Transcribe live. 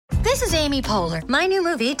This is Amy Poehler. My new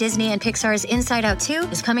movie, Disney and Pixar's Inside Out 2,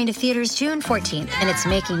 is coming to theaters June 14th, and it's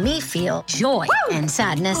making me feel joy and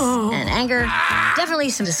sadness and anger, definitely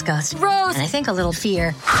some disgust, and I think a little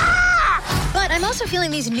fear. But I'm also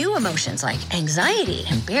feeling these new emotions like anxiety,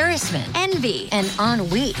 embarrassment, envy, and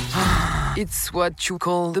ennui. It's what you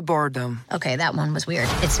call the boredom. Okay, that one was weird.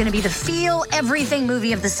 It's gonna be the feel everything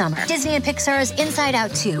movie of the summer. Disney and Pixar's Inside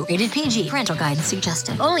Out 2, rated PG, parental guidance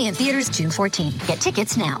suggested. Only in theaters June 14th. Get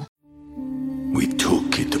tickets now. We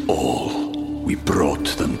took it all. We brought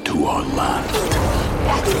them to our land.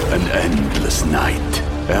 An endless night,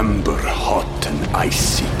 ember hot and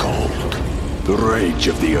icy cold. The rage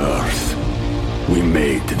of the earth. We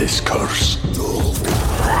made this curse.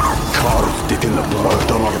 Carved it in the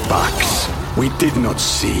blood on our backs. We did not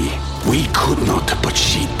see. We could not, but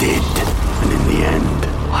she did. And in the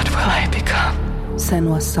end... What will I become?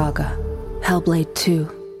 Senua's Saga. Hellblade 2.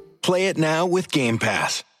 Play it now with Game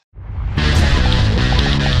Pass.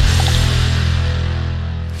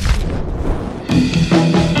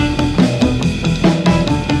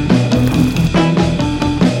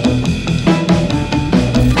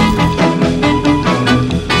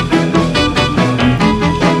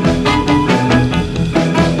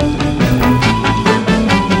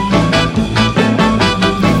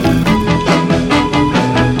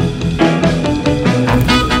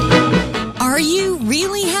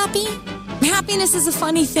 Is a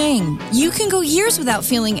funny thing. You can go years without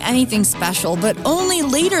feeling anything special, but only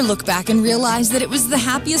later look back and realize that it was the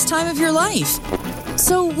happiest time of your life.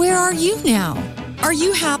 So where are you now? Are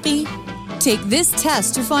you happy? Take this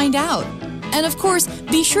test to find out. And of course,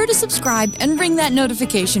 be sure to subscribe and ring that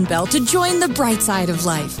notification bell to join the bright side of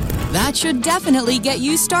life. That should definitely get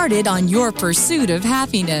you started on your pursuit of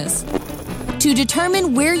happiness. To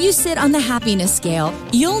determine where you sit on the happiness scale,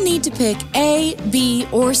 you'll need to pick A, B,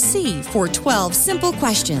 or C for 12 simple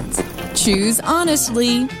questions. Choose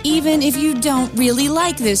honestly, even if you don't really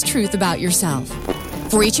like this truth about yourself.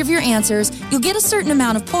 For each of your answers, you'll get a certain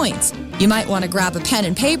amount of points. You might want to grab a pen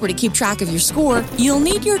and paper to keep track of your score. You'll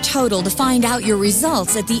need your total to find out your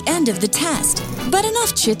results at the end of the test. But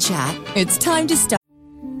enough chit-chat. It's time to start.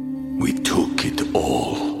 We took it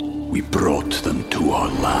all. We brought them to our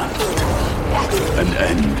land. An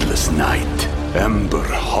endless night, ember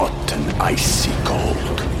hot and icy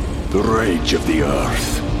cold. The rage of the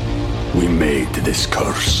earth. We made this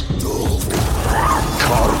curse.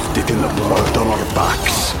 Carved it in the blood on our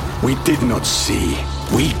backs. We did not see.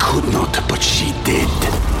 We could not, but she did.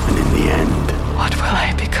 And in the end... What will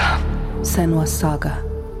I become? Senua's Saga.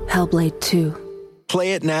 Hellblade 2.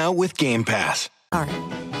 Play it now with Game Pass. All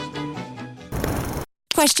right.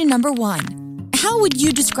 Question number 1. How would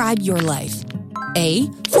you describe your life? A.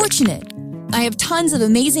 Fortunate. I have tons of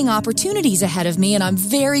amazing opportunities ahead of me, and I'm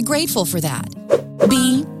very grateful for that.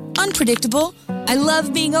 B. Unpredictable. I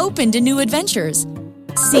love being open to new adventures.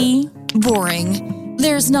 C. Boring.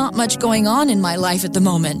 There's not much going on in my life at the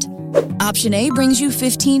moment. Option A brings you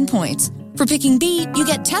 15 points. For picking B, you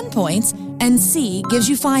get 10 points, and C gives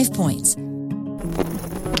you 5 points.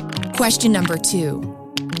 Question number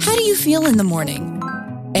 2. How do you feel in the morning?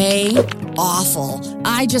 A. Awful.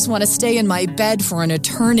 I just want to stay in my bed for an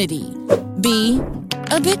eternity. B.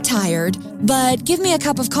 A bit tired, but give me a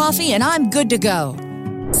cup of coffee and I'm good to go.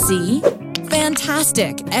 C.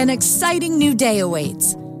 Fantastic. An exciting new day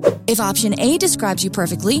awaits. If option A describes you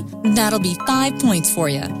perfectly, that'll be 5 points for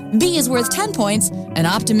you. B is worth 10 points, and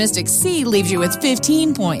optimistic C leaves you with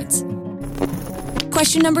 15 points.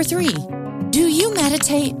 Question number 3. Do you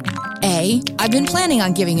meditate? A. I've been planning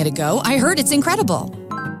on giving it a go. I heard it's incredible.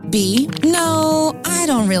 B. No, I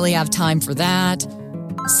don't really have time for that.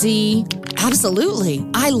 C. Absolutely.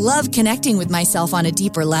 I love connecting with myself on a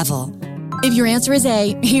deeper level. If your answer is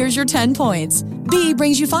A, here's your 10 points. B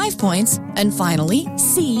brings you 5 points. And finally,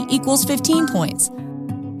 C equals 15 points.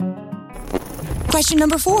 Question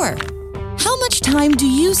number 4. How much time do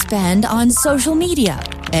you spend on social media?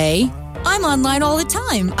 A. I'm online all the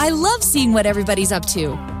time. I love seeing what everybody's up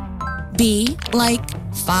to. B. Like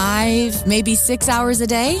 5, maybe 6 hours a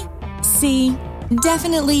day? C.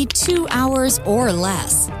 Definitely 2 hours or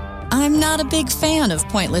less. I'm not a big fan of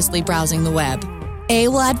pointlessly browsing the web. A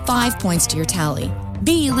will add 5 points to your tally.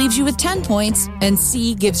 B leaves you with 10 points, and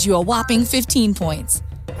C gives you a whopping 15 points.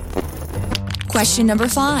 Question number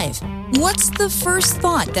 5. What's the first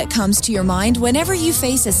thought that comes to your mind whenever you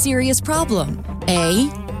face a serious problem? A.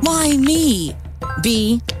 Why me?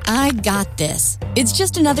 B. I got this. It's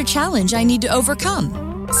just another challenge I need to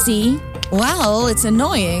overcome. C. Well, it's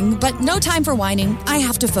annoying, but no time for whining. I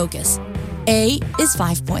have to focus. A is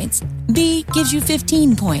 5 points. B gives you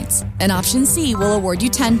 15 points. And option C will award you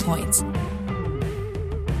 10 points.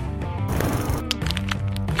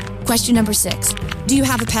 Question number 6. Do you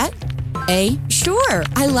have a pet? A, sure,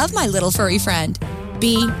 I love my little furry friend.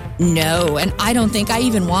 B, no, and I don't think I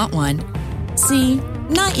even want one. C,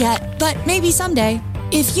 not yet, but maybe someday.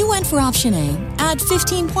 If you went for option A, add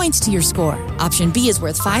 15 points to your score. Option B is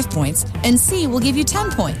worth 5 points, and C will give you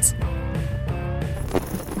 10 points.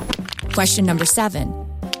 Question number 7.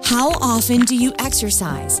 How often do you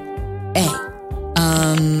exercise? A,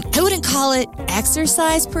 I wouldn't call it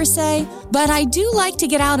exercise per se, but I do like to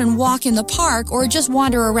get out and walk in the park or just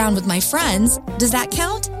wander around with my friends. Does that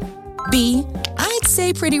count? B, I'd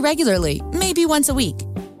say pretty regularly, maybe once a week.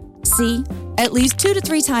 C, at least 2 to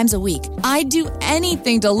 3 times a week. I'd do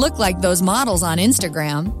anything to look like those models on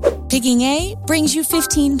Instagram. Picking A brings you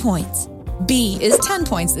 15 points. B is 10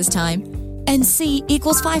 points this time, and C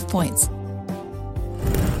equals 5 points.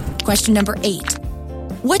 Question number 8.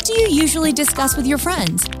 What do you usually discuss with your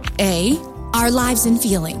friends? A, our lives and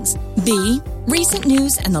feelings. B, recent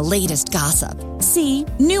news and the latest gossip. C,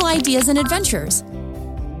 new ideas and adventures.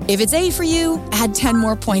 If it's A for you, add 10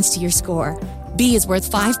 more points to your score. B is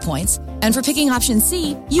worth 5 points, and for picking option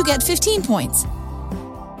C, you get 15 points.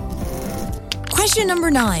 Question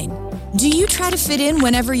number 9. Do you try to fit in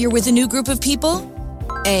whenever you're with a new group of people?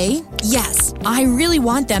 A, yes, I really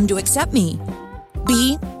want them to accept me.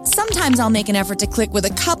 B, sometimes I'll make an effort to click with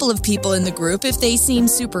a couple of people in the group if they seem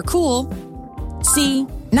super cool. C,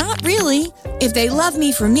 not really. If they love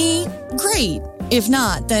me for me, great. If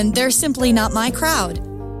not, then they're simply not my crowd.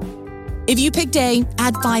 If you picked A,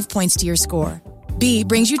 add 5 points to your score. B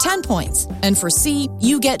brings you 10 points, and for C,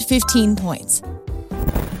 you get 15 points.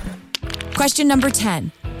 Question number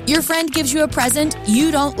 10. Your friend gives you a present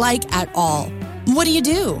you don't like at all. What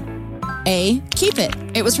do? A, keep it.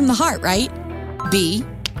 It was from the heart, right? B,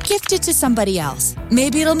 gift it to somebody else.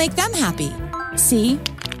 Maybe it'll make them happy. C,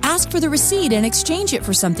 ask for the receipt and exchange it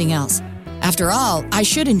for something else. After all, I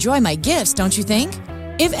should enjoy my gifts, don't you think?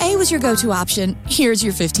 If A was your go-to option, here's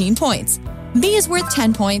your 15 points. B is worth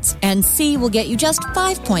 10 points, and C will get you just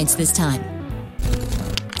 5 points this time.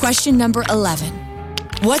 Question number 11.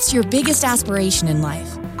 What's your biggest aspiration in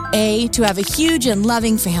life? A, to have a huge and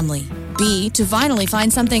loving family. B, to finally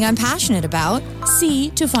find something I'm passionate about.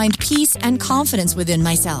 C, to find peace and confidence within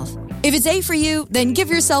myself. If it's A for you, then give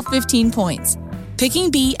yourself 15 points.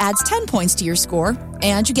 Picking B adds 10 points to your score,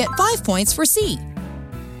 and you get 5 points for C.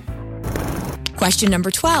 Question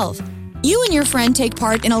number 12. You and your friend take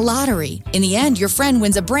part in a lottery. In the end, your friend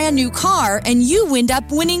wins a brand new car, and you wind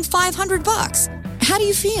up winning $500. How do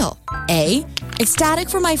you feel? A,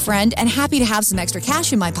 ecstatic for my friend and happy to have some extra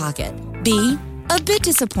cash in my pocket. B, a bit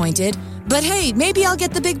disappointed, but hey, maybe I'll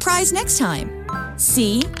get the big prize next time.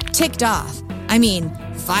 C, ticked off. I mean,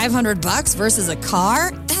 $500 versus a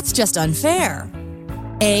car? That's just unfair.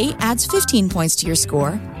 A adds 15 points to your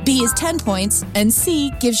score, B is 10 points, and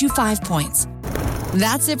C gives you 5 points.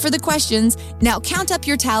 That's it for the questions. Now count up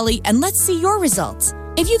your tally and let's see your results.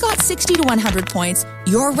 If you got 60 to 100 points,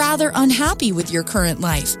 you're rather unhappy with your current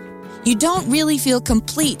life. You don't really feel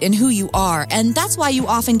complete in who you are, and that's why you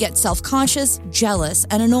often get self-conscious, jealous,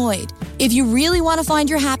 and annoyed. If you really want to find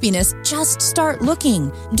your happiness, just start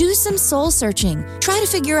looking. Do some soul searching. Try to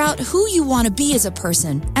figure out who you want to be as a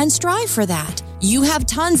person, and strive for that. You have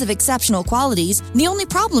tons of exceptional qualities. The only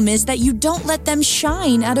problem is that you don't let them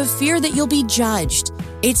shine out of fear that you'll be judged.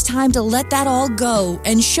 It's time to let that all go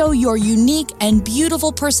and show your unique and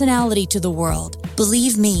beautiful personality to the world.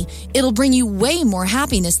 Believe me, it'll bring you way more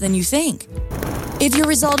happiness than you think. If your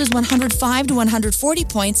result is 105 to 140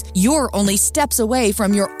 points, you're only steps away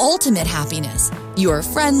from your ultimate happiness. You're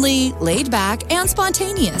friendly, laid back, and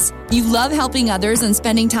spontaneous. You love helping others and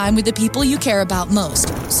spending time with the people you care about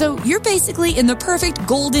most. So you're basically in the perfect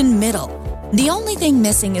golden middle. The only thing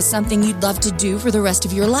missing is something you'd love to do for the rest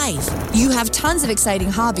of your life. You have tons of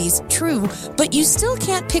exciting hobbies, true, but you still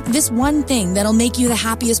can't pick this one thing that'll make you the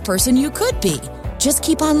happiest person you could be. Just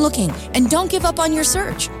keep on looking and don't give up on your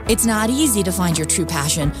search. It's not easy to find your true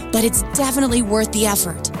passion, but it's definitely worth the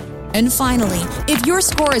effort. And finally, if your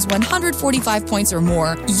score is 145 points or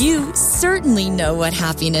more, you certainly know what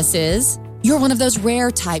happiness is. You're one of those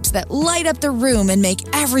rare types that light up the room and make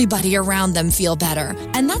everybody around them feel better.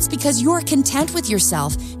 And that's because you're content with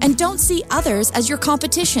yourself and don't see others as your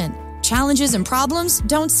competition. Challenges and problems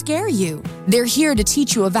don't scare you. They're here to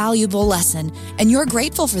teach you a valuable lesson, and you're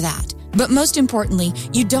grateful for that. But most importantly,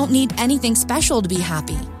 you don't need anything special to be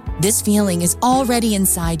happy. This feeling is already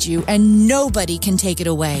inside you, and nobody can take it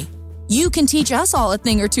away. You can teach us all a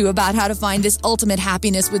thing or two about how to find this ultimate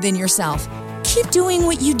happiness within yourself. Keep doing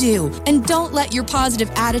what you do, and don't let your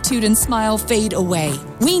positive attitude and smile fade away.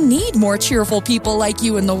 We need more cheerful people like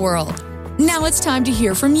you in the world. Now it's time to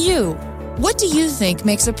hear from you. What do you think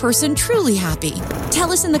makes a person truly happy?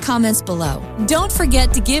 Tell us in the comments below. Don't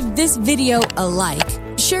forget to give this video a like,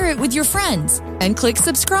 share it with your friends, and click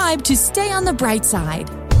subscribe to stay on the bright side.